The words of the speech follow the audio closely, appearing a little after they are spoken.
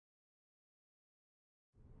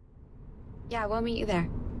Yeah, we'll meet you there.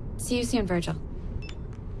 See you soon, Virgil.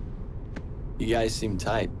 You guys seem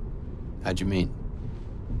tight. How'd you meet?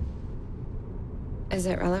 Is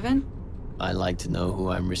it relevant? I'd like to know who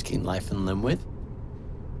I'm risking life and limb with.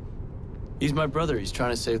 He's my brother. He's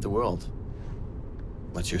trying to save the world.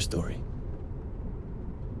 What's your story?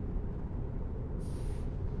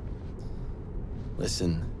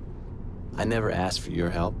 Listen, I never asked for your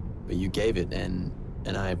help, but you gave it, and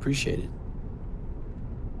I appreciate it.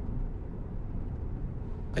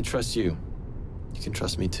 I trust you. You can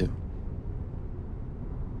trust me too.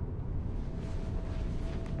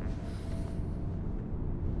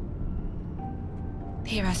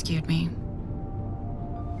 He rescued me.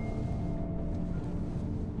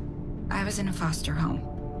 I was in a foster home.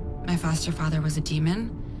 My foster father was a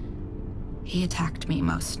demon. He attacked me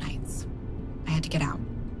most nights. I had to get out.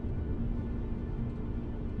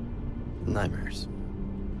 Nightmares.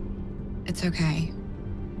 It's okay.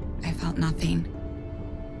 I felt nothing.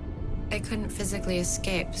 I couldn't physically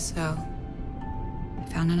escape, so I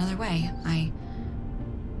found another way. I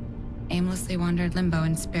aimlessly wandered limbo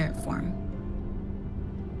in spirit form.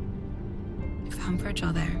 I found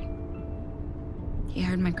Virgil there. He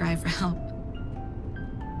heard my cry for help.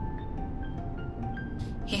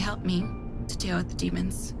 He helped me to deal with the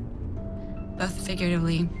demons, both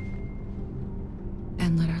figuratively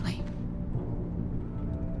and literally.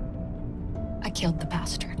 I killed the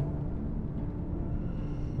bastard.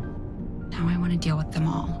 Now I want to deal with them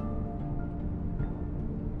all.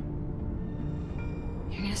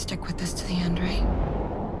 You're gonna stick with us to the end, right?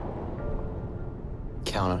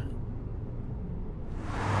 Count on it.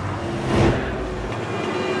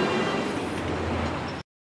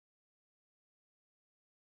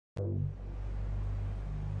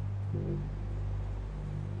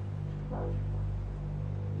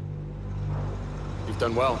 You've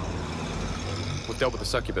done well. We've dealt with the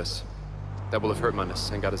succubus. That will have hurt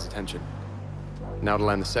Mundus and got his attention. Now to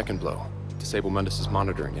land the second blow, disable Mundus's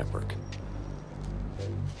monitoring network.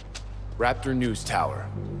 Raptor News Tower.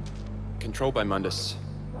 Controlled by Mundus,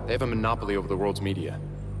 they have a monopoly over the world's media.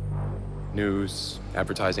 News,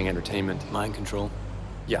 advertising, entertainment. Mind control?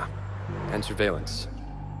 Yeah, and surveillance.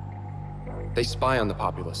 They spy on the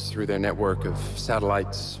populace through their network of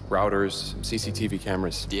satellites, routers, CCTV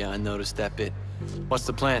cameras. Yeah, I noticed that bit. What's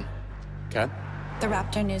the plan? Kat? The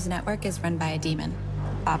Raptor News Network is run by a demon,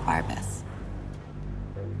 Bob Barbas.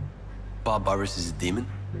 Bob Barbas is a demon?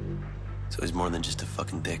 So he's more than just a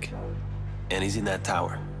fucking dick. And he's in that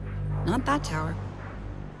tower. Not that tower.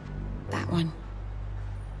 That one.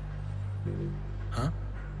 Huh?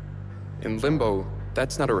 In Limbo,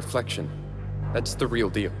 that's not a reflection. That's the real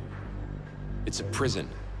deal. It's a prison,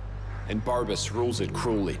 and Barbas rules it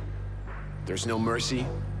cruelly. There's no mercy,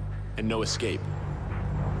 and no escape.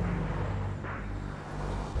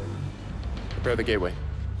 Prepare the gateway.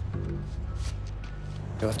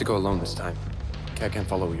 You'll have to go alone this time. Kat can't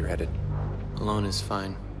follow where you're headed. Alone is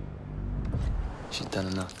fine. She's done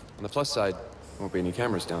enough. On the plus side, there won't be any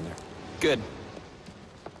cameras down there. Good.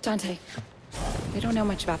 Dante, we don't know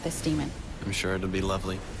much about this demon. I'm sure it'll be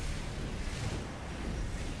lovely.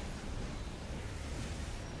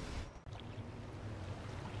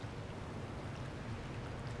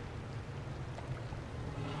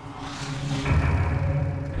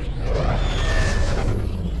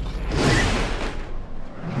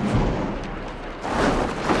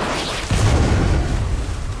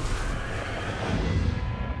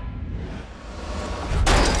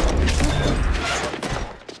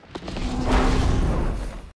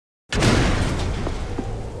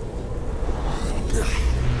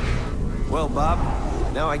 Well, Bob,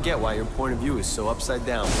 now I get why your point of view is so upside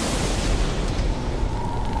down.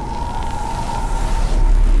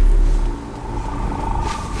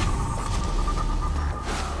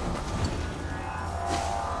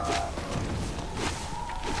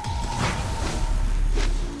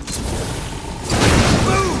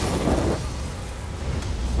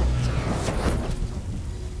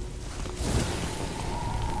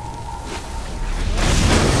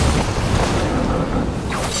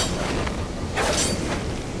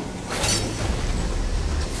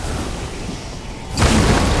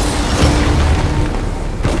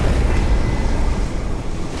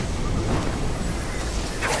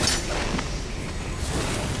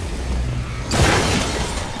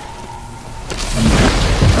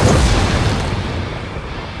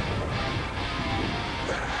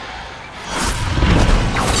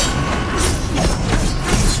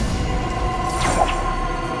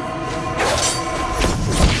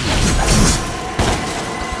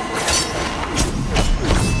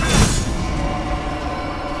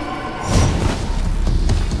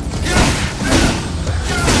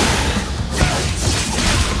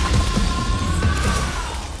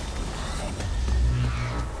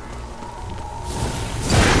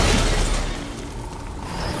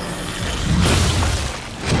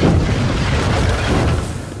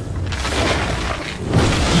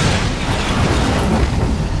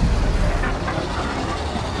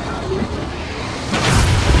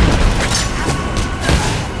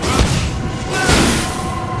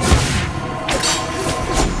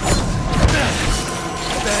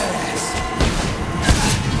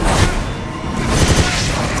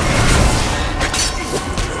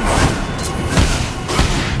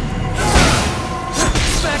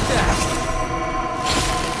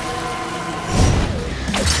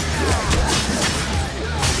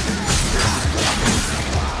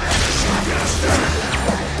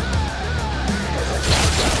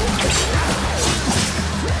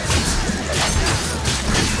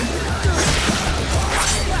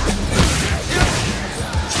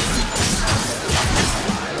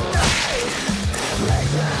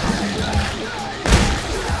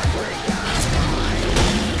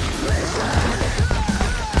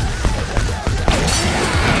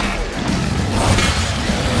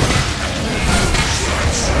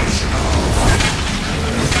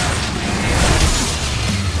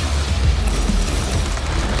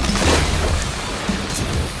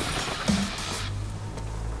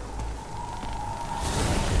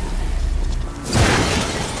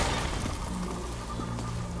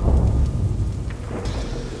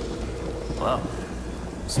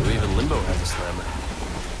 Limbo has a slammer.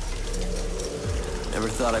 Never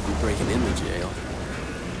thought I'd be breaking into jail.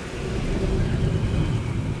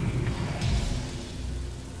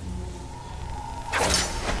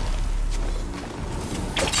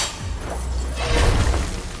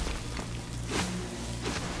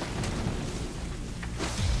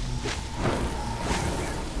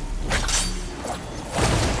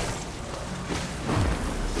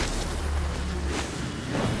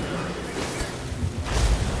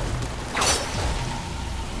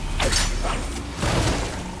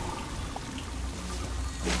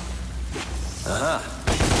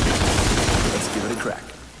 Let's give it a crack.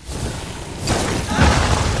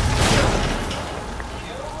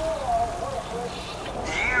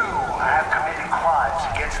 You have committed crimes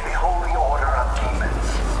against the holy order of demons.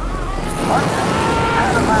 What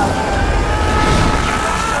has allowed you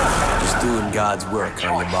to Just doing God's work,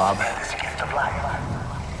 are you, Bob? this gift of life?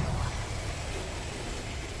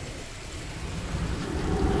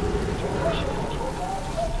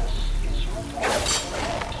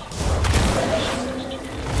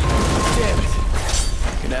 Damn it.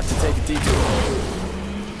 Gonna have to take a detour.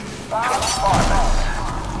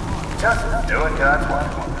 Just doing God's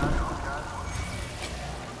work.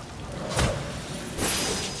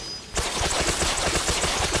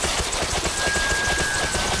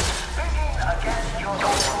 Speaking against your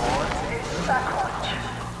overlords is sacrilege.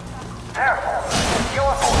 Therefore,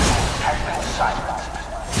 your voice has been silenced.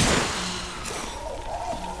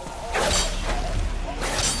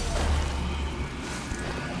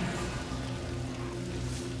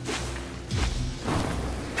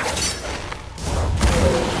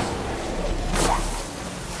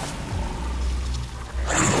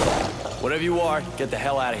 Whatever you are, get the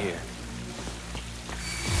hell out of here.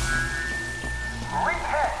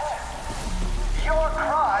 Repent. Your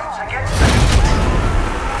crimes against the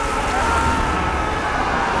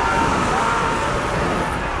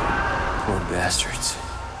Poor bastards.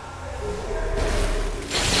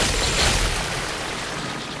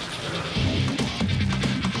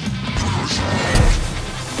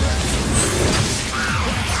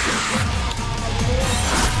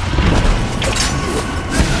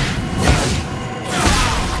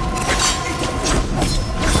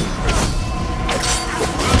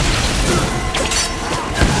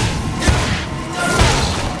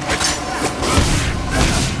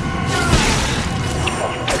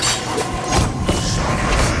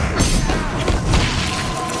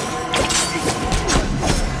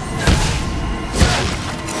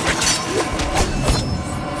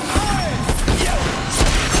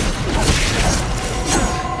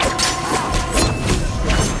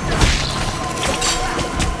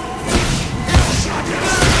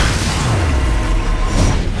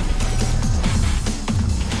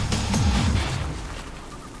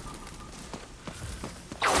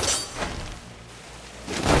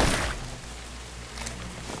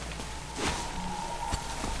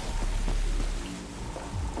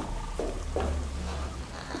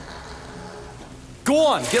 Go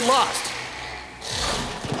on, get lost.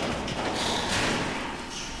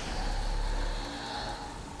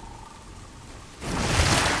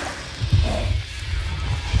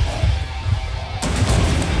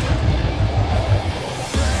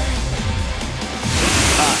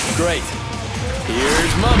 Ah, great.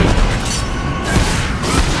 Here's Mummy.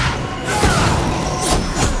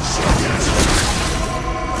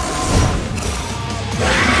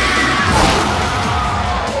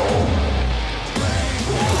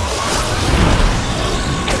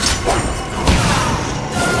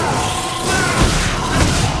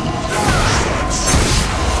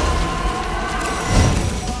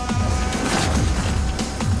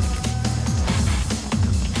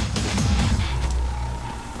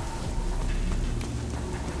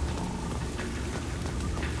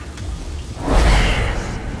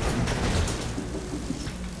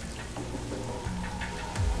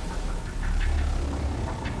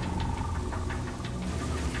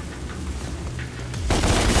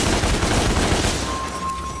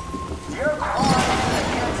 Your crimes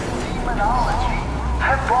against demonology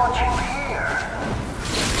have brought you here.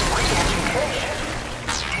 Re-education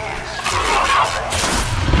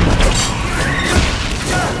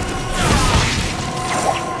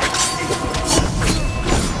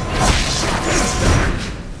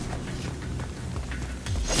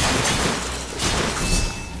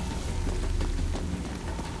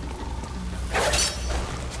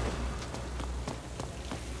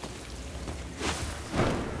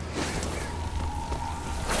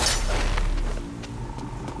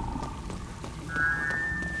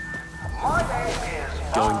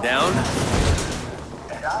Going down?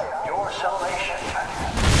 and I am your salvation.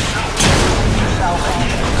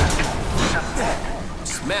 Salvation.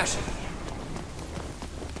 Mash it.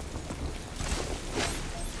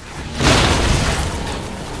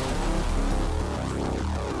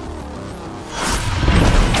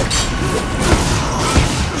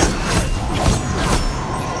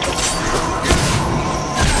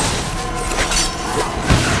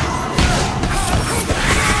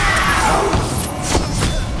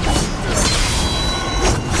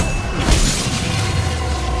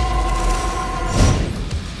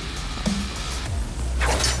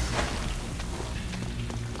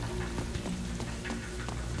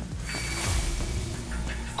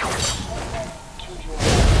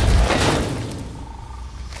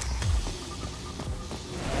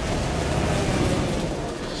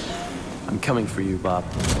 I'm coming for you, Bob.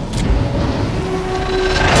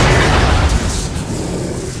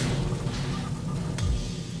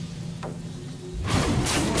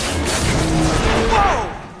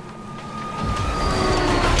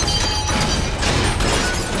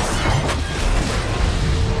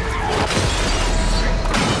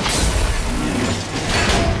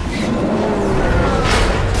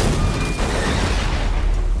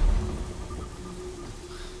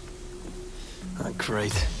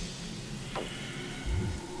 Great.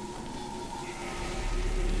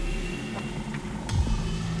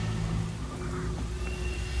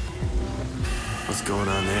 What's going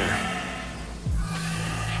on there?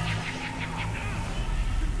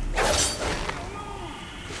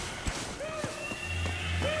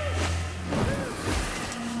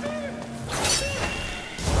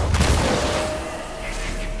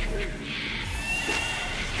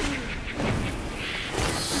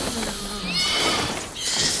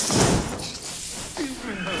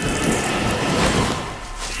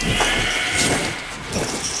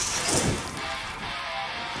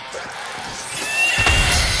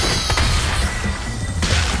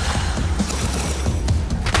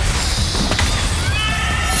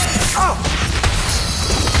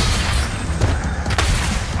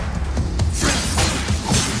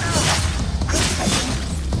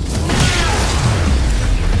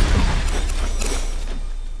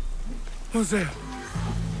 Who's there?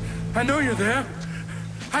 I know you're there.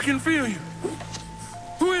 I can feel you.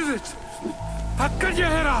 Who is it? I'll cut your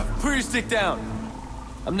head off. Put your stick down.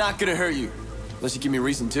 I'm not gonna hurt you. Unless you give me a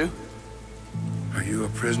reason to. Are you a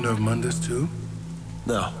prisoner of Mundus too?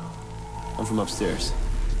 No. I'm from upstairs.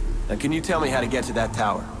 Now can you tell me how to get to that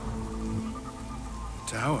tower?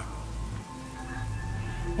 Tower?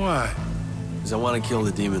 Why? Because I want to kill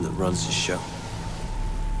the demon that runs the show.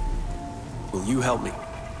 Will you help me?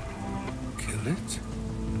 Kill it?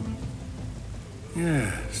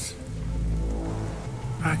 Yes.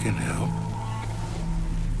 I can help.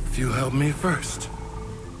 If you help me first.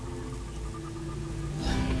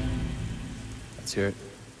 Let's hear it.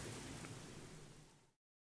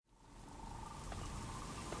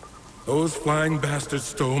 Those flying bastards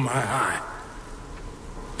stole my eye.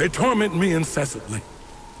 They torment me incessantly.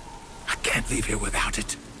 I can't leave here without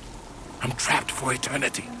it. I'm trapped for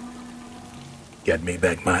eternity. Get me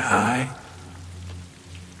back my eye,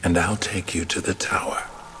 and I'll take you to the tower.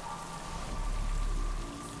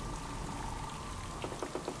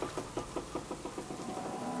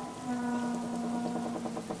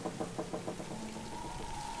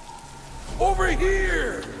 Over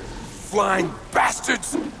here! Flying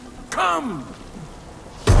bastards! Come!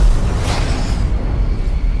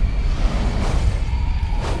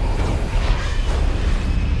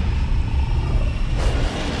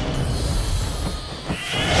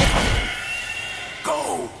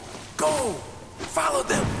 Go! Go! Follow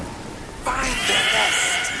them! Find their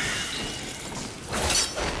nest!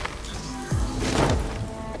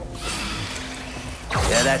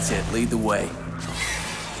 Yeah, that's it. Lead the way.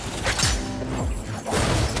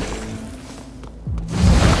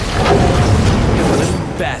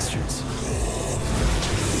 Bastards.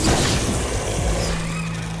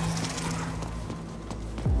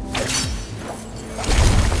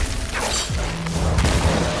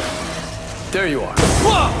 There you are.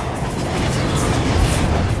 Whoa!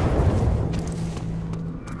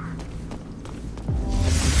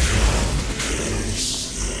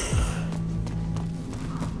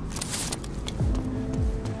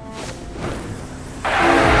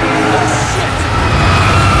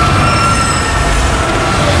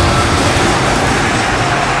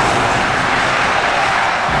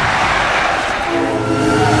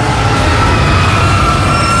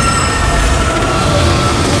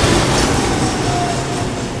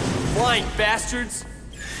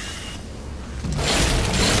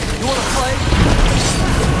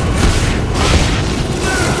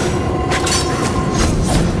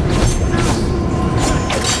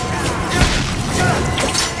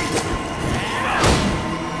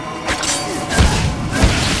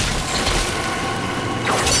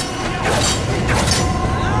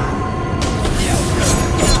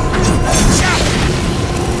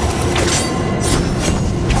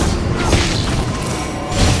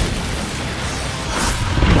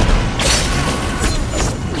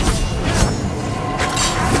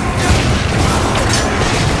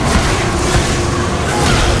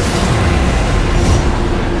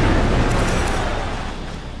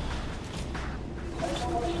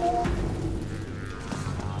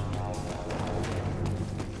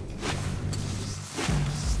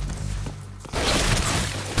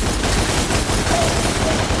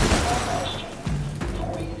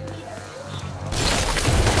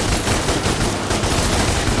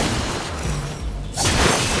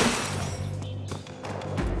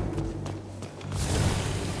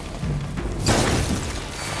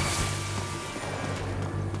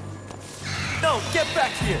 Get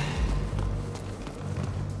back here!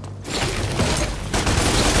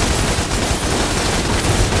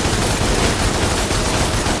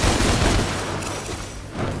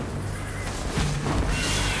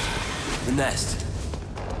 The nest.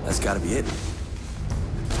 That's gotta be it.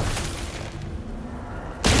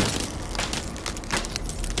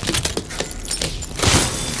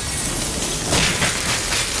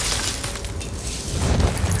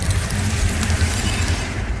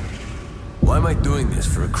 Why am I doing this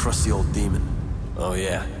for a crusty old demon? Oh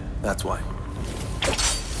yeah, that's why.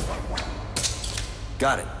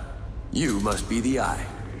 Got it. You must be the Eye.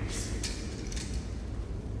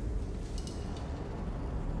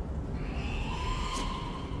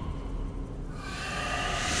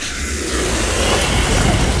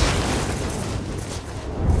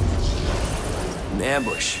 An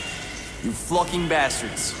ambush. You flunking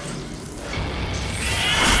bastards.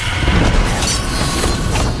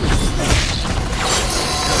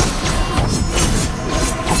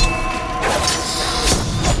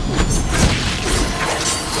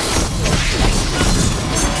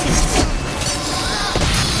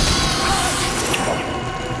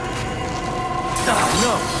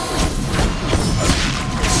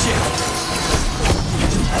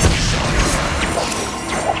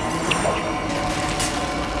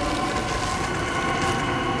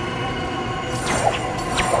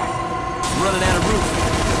 Running out of room.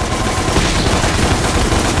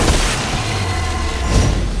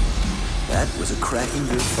 That was a cracking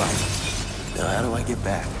good fight. Now how do I get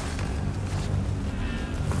back?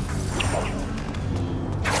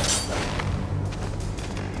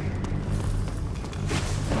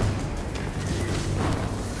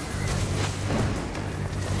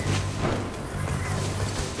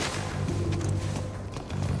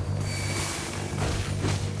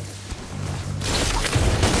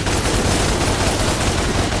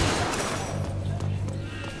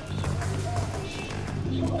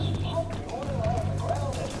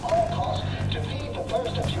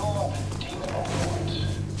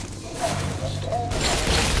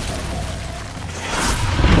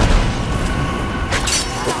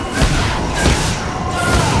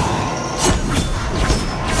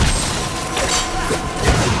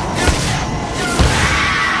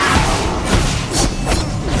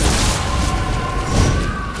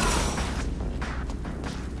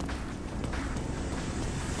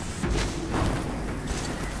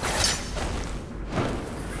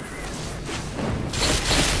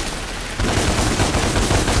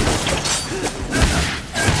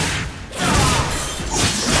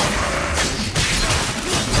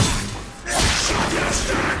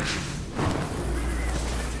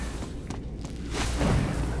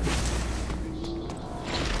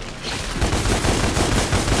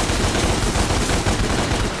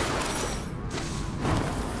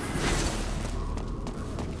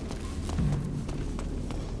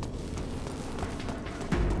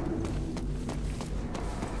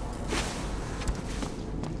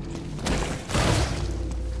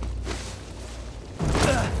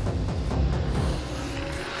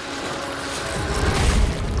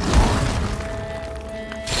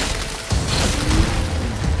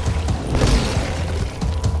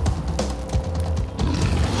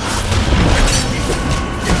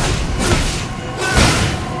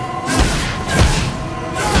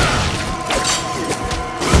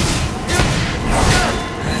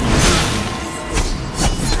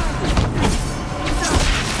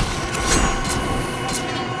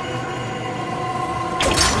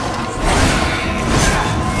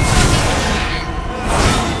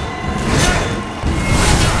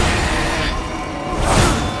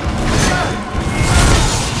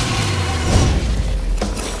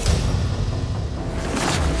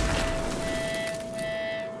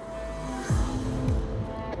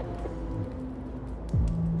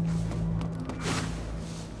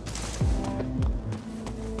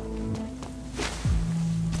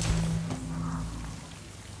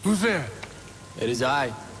 Who's there? It is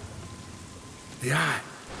I. The Eye.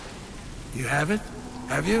 You have it?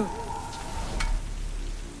 Have you?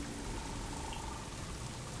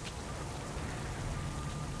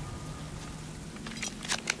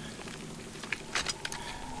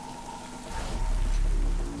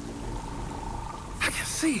 I can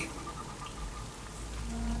see.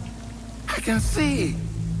 I can see.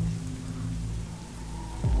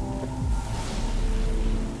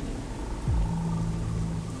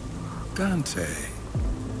 Dante.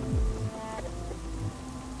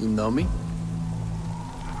 You know me?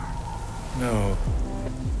 No.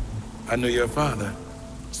 I knew your father,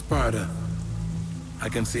 Sparta. I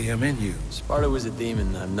can see him in you. Sparta was a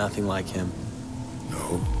demon. I'm nothing like him.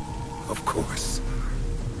 No, of course.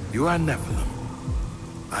 You are Nephilim.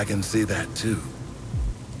 I can see that too.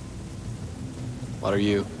 What are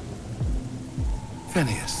you?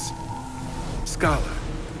 Phineas. Scholar,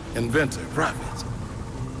 inventor, prophet.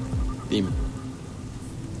 Demon.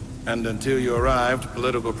 And until you arrived,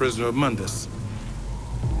 political prisoner of Mundus.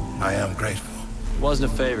 I am grateful. It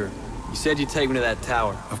wasn't a favor. You said you'd take me to that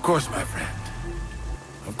tower. Of course, my friend.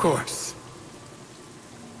 Of course.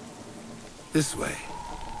 This way.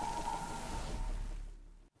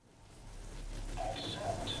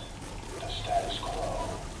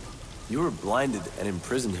 You were blinded and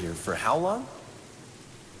imprisoned here for how long?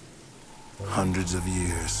 Hundreds of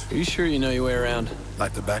years. Are you sure you know your way around?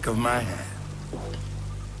 Like the back of my hand.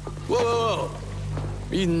 Whoa, whoa, whoa!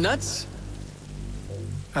 Are you nuts?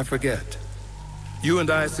 I forget. You and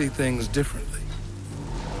I see things differently.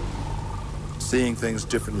 Seeing things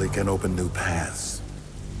differently can open new paths.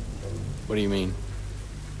 What do you mean?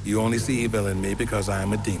 You only see evil in me because I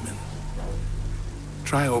am a demon.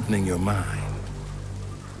 Try opening your mind.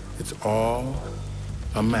 It's all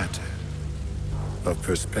a matter of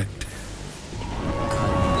perspective.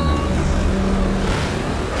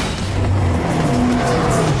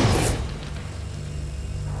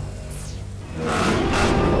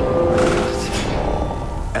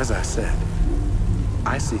 As I said,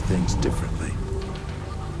 I see things differently.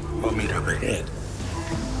 We'll meet up ahead.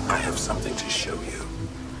 I have something to show you.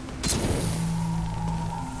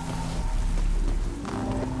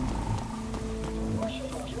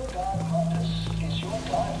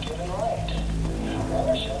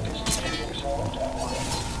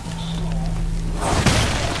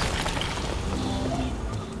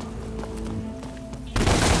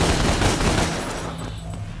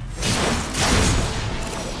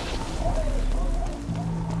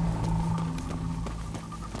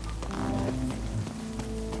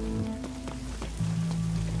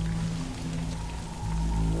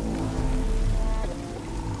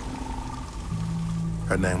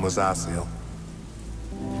 Her name was Asiel,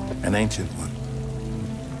 an ancient one.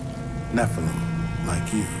 Nephilim,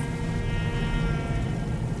 like you.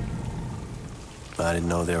 I didn't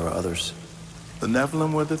know there were others. The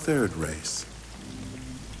Nephilim were the third race.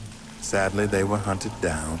 Sadly, they were hunted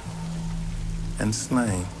down and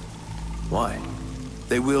slain. Why?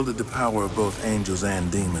 They wielded the power of both angels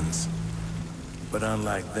and demons. But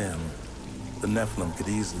unlike them, the Nephilim could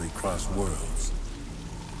easily cross worlds.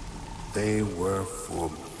 They were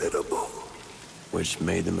formidable. Which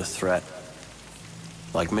made them a threat.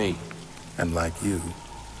 Like me. And like you,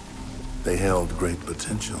 they held great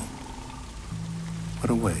potential. What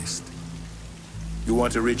a waste. You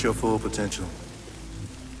want to reach your full potential?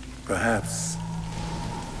 Perhaps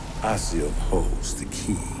Asiel holds the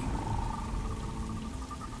key.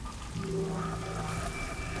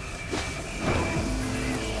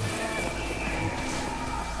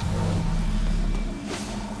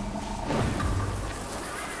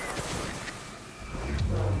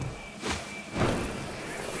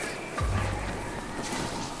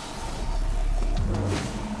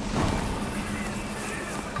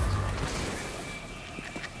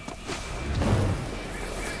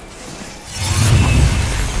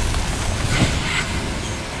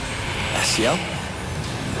 Asiel?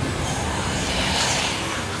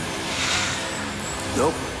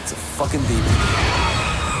 Nope, it's a fucking demon.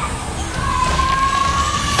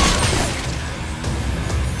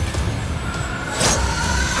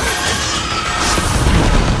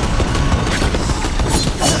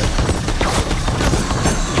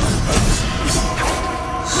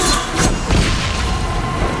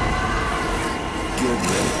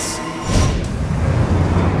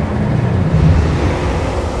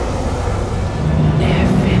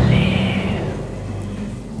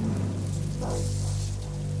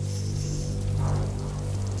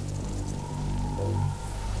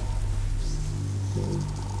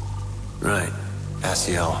 Right.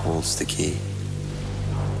 Asiel holds the key.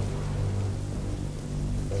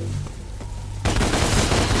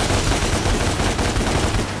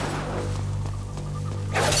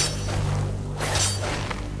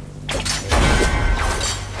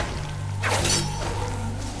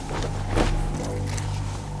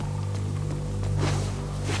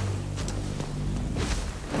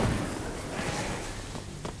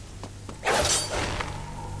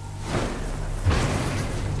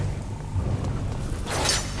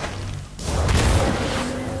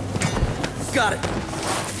 Got it.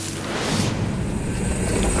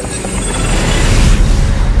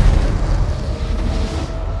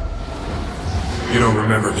 You don't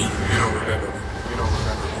remember me. You don't remember me. You don't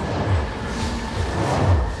remember me.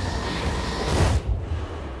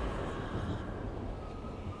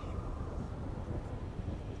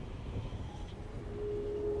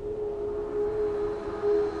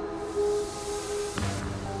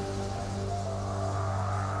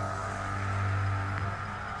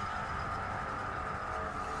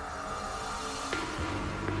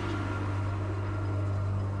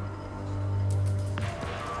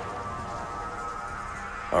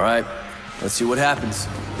 All right, let's see what happens.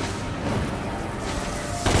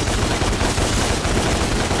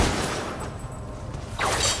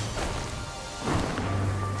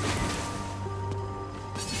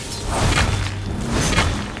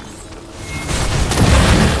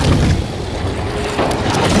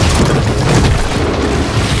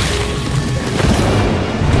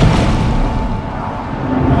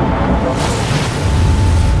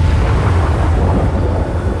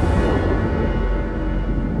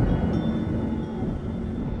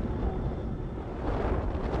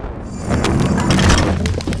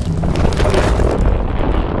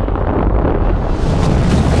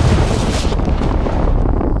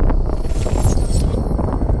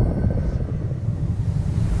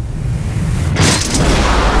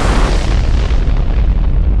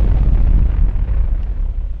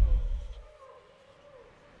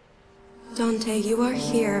 Dante, you are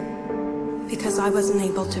here because I wasn't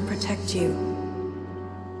able to protect you.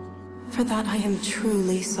 For that, I am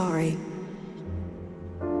truly sorry.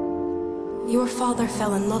 Your father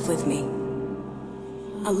fell in love with me.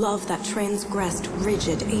 A love that transgressed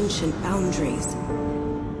rigid, ancient boundaries.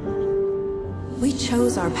 We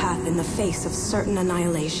chose our path in the face of certain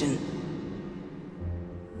annihilation.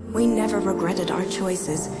 We never regretted our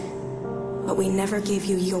choices, but we never gave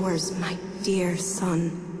you yours, my dear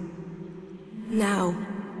son. Now,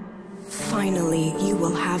 finally, you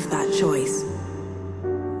will have that choice.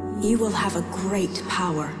 You will have a great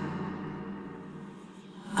power.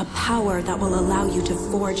 A power that will allow you to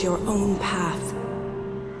forge your own path.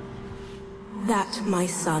 That, my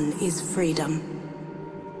son, is freedom.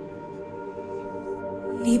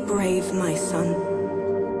 Be brave, my son.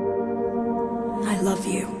 I love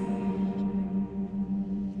you.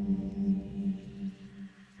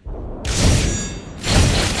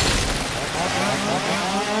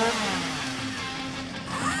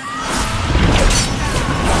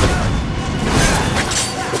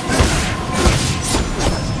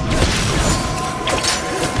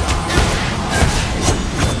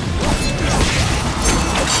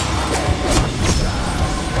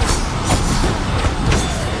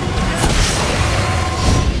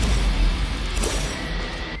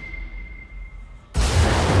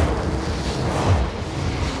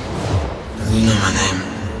 You know my name.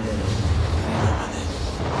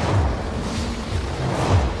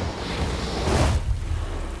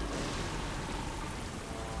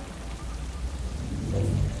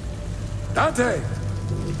 Dante!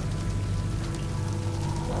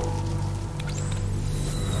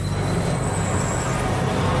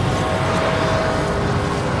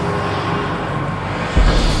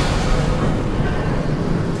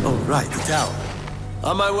 Oh, right, the tower.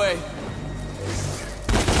 On my way.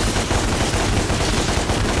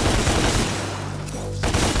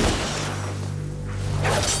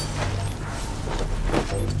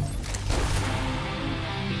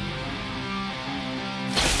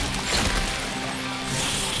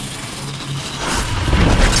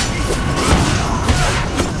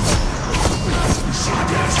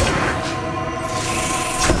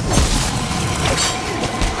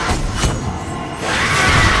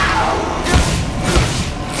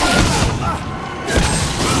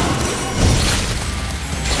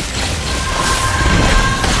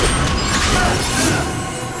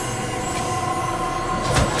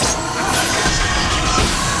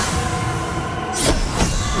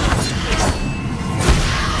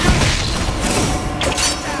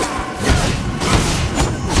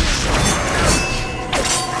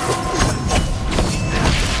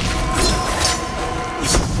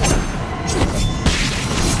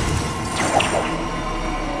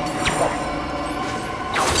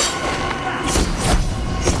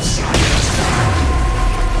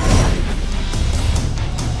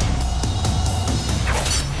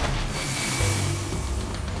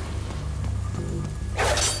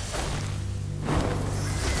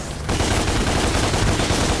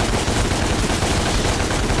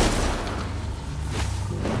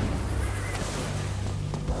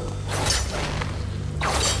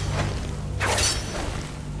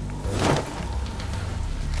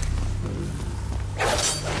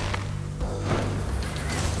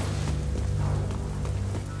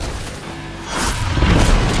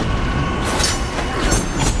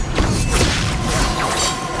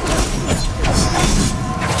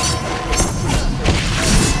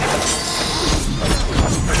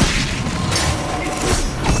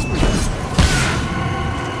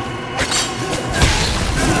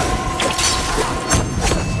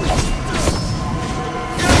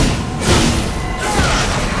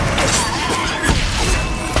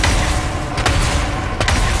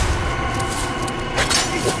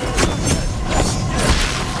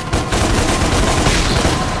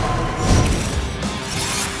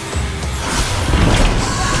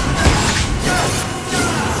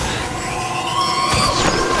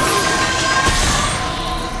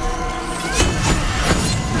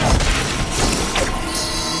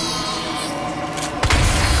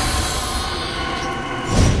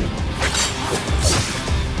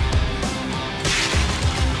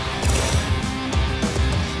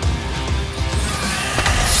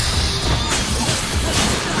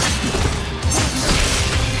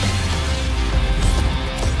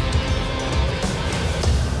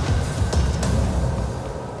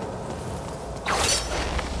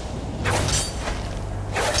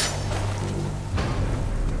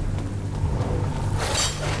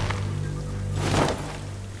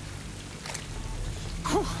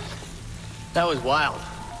 That was wild.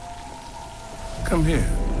 Come here.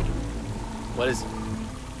 What is it?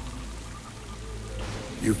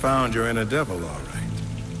 You found your inner devil, all right.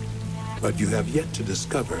 But you have yet to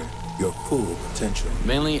discover your full potential.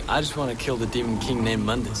 Mainly, I just want to kill the demon king named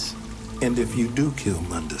Mundus. And if you do kill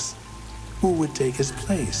Mundus, who would take his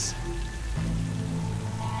place?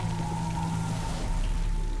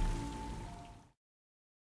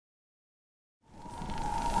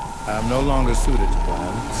 I am no longer suited to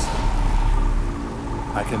violence.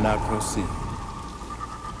 I cannot proceed.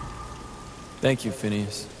 Thank you,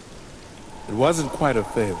 Phineas. It wasn't quite a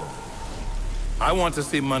favor. I want to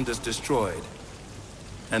see Mundus destroyed,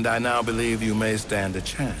 and I now believe you may stand a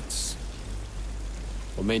chance.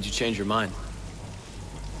 What made you change your mind?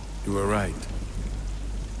 You were right.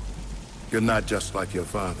 You're not just like your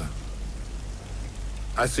father.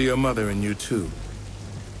 I see your mother in you, too.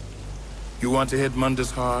 You want to hit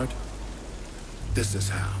Mundus hard? This is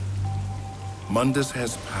how. Mundus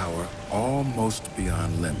has power almost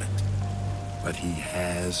beyond limit, but he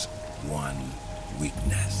has one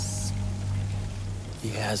weakness. He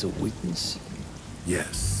has a weakness?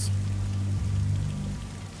 Yes.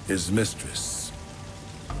 His mistress,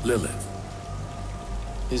 Lilith.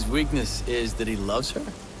 His weakness is that he loves her?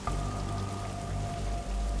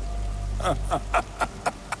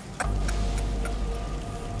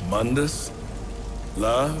 Mundus?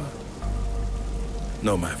 Love?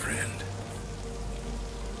 No, my friend.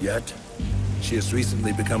 Yet, she has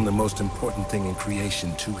recently become the most important thing in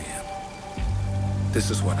creation to him. This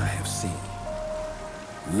is what I have seen.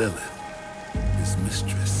 Lilith, his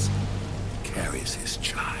mistress, carries his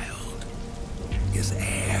child, his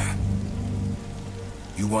heir.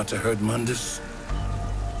 You want to hurt Mundus?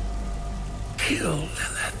 Kill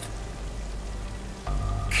Lilith.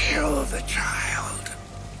 Kill the child.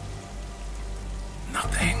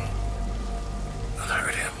 Nothing will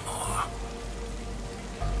hurt him more.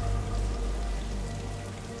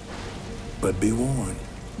 But be warned,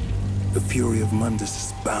 the fury of Mundus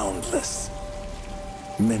is boundless.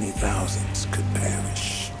 Many thousands could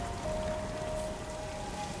perish.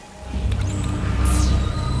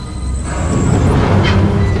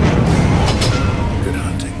 Good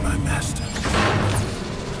hunting, my master.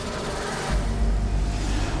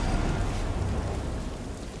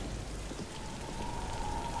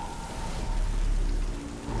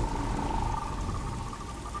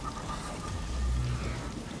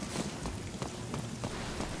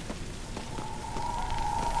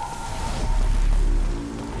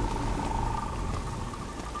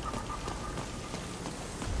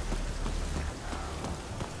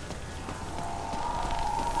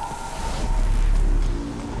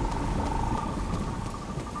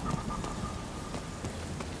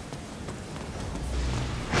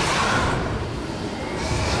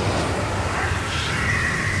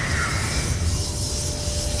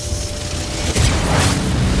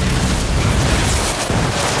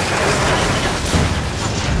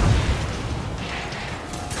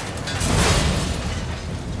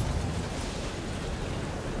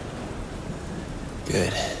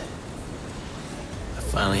 Good. I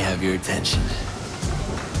finally have your attention.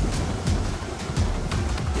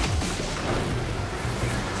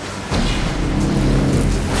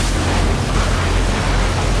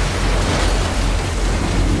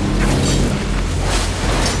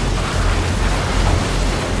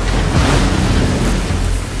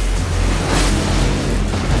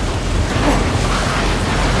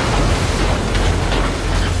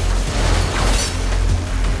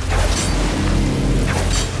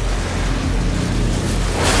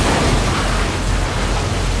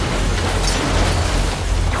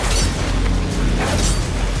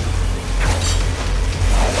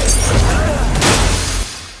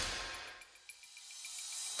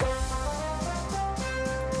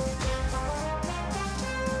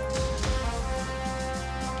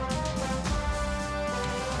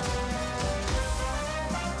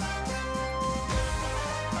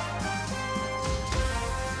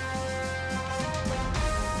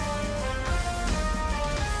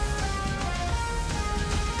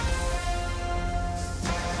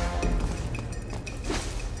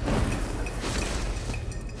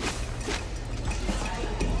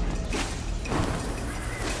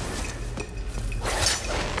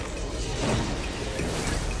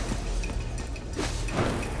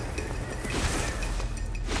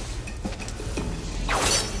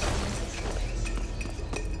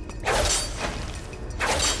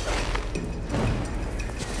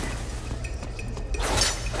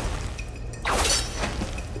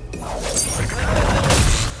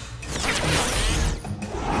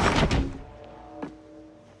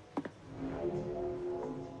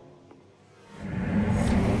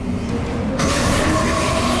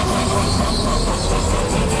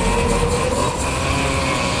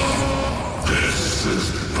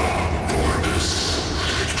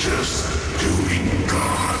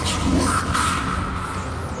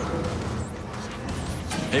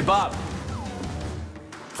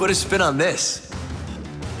 Put a spin on this.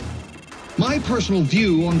 My personal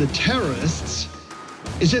view on the terrorists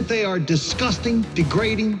is that they are disgusting,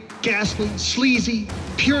 degrading, ghastly, sleazy,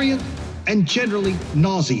 prurient, and generally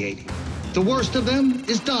nauseating. The worst of them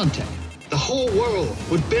is Dante. The whole world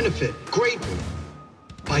would benefit greatly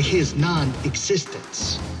by his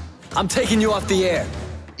non-existence. I'm taking you off the air.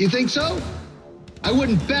 You think so? I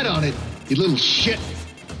wouldn't bet on it, you little shit.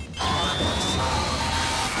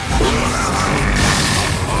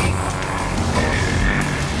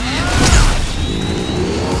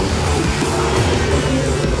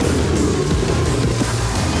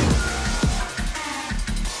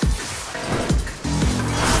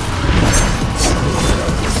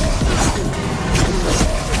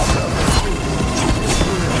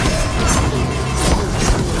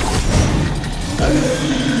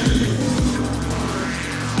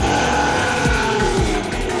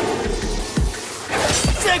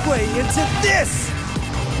 Into this!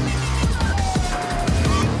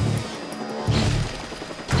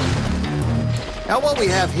 Now what we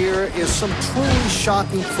have here is some truly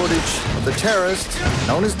shocking footage of the terrorist,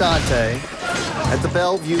 known as Dante, at the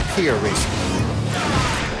Bellevue Pier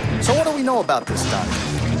recently. So what do we know about this Dante?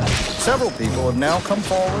 Several people have now come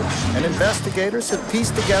forward, and investigators have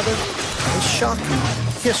pieced together a shocking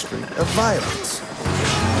history of violence.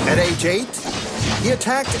 At age 8, he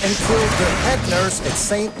attacked and killed the head nurse at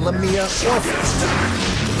St. Lamia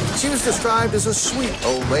Orphanage. She was described as a sweet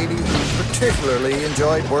old lady who particularly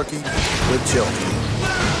enjoyed working with children.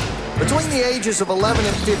 Between the ages of 11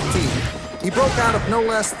 and 15, he broke out of no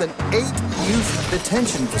less than 8 youth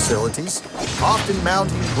detention facilities, often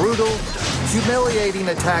mounting brutal, humiliating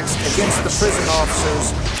attacks against the prison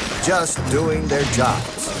officers just doing their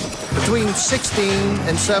jobs. Between 16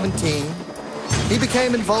 and 17, he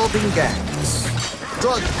became involved in gangs,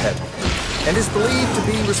 drug peddling, and is believed to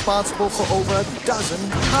be responsible for over a dozen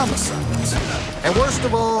homicides. And worst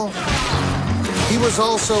of all, he was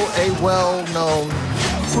also a well-known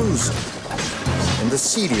cruiser in the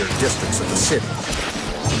seedier districts of the city,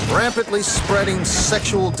 rampantly spreading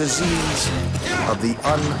sexual disease of the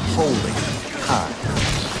unholy kind.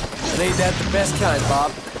 And ain't that the best kind,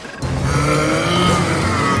 Bob?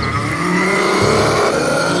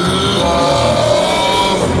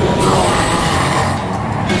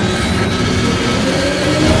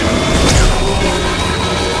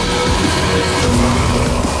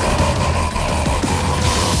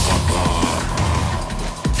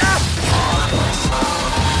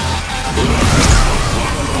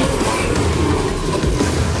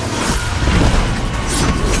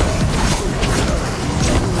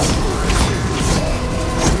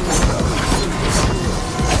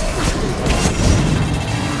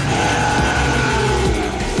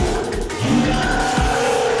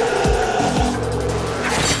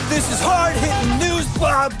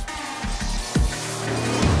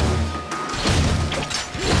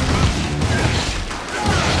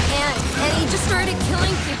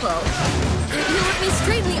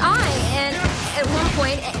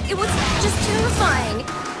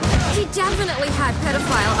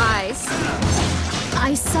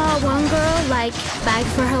 Beg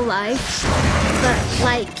for her life,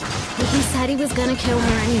 but, he said he was gonna kill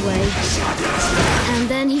her anyway. And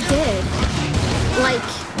then he did.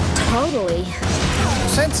 Totally.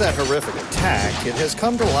 Since that horrific attack, it has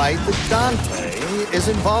come to light that Dante is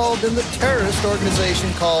involved in the terrorist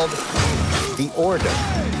organization called The Order.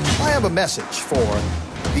 I have a message for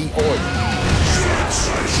The Order.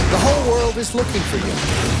 The whole world is looking for you.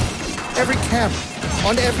 Every camera,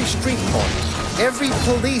 on every street corner, every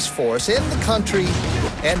police force in the country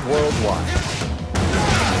and worldwide.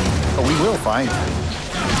 But we will find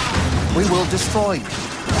you. We will destroy you.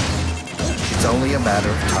 It's only a matter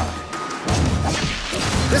of time.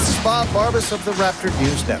 This is Bob Barbas of the Raptor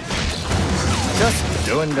News Network. Just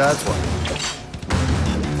doing God's work.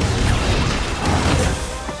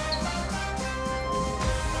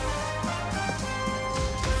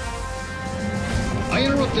 I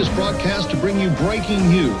interrupt this broadcast to bring you breaking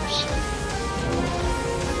news.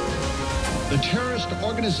 The terrorist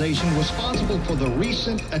organization responsible for the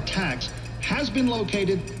recent attacks has been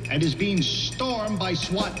located and is being stormed by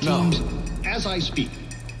SWAT teams as I speak.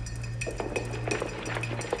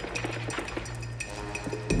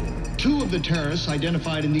 2 of the terrorists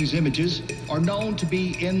identified in these images are known to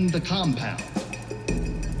be in the compound.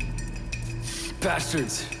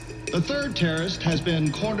 Bastards. The 3rd terrorist has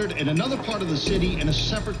been cornered in another part of the city in a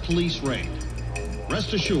separate police raid.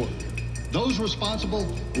 Rest assured, those responsible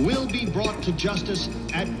will be brought to justice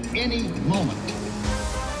at any moment,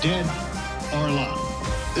 dead or alive.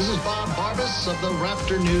 This is Bob Barbas of the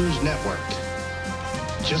Raptor News Network.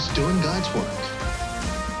 Just doing God's work.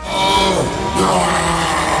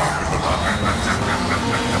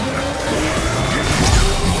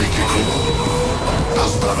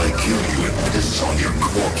 kill you and piss on your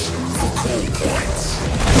corpse for cool points.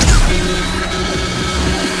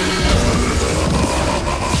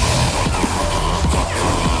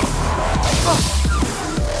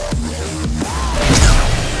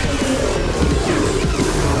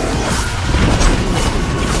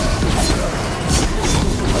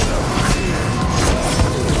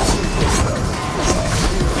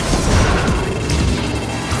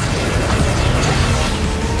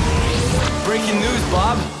 Breaking news,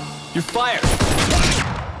 Bob. You're fired.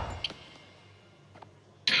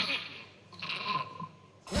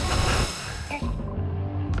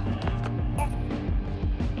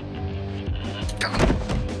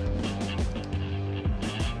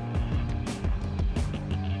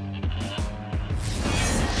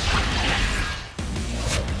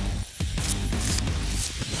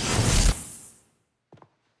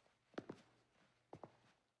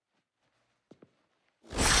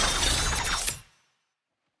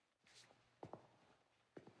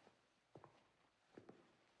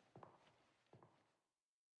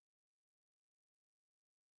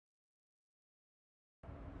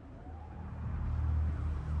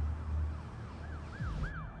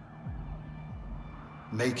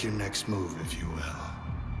 Make your next move, if you will.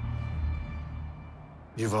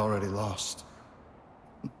 You've already lost.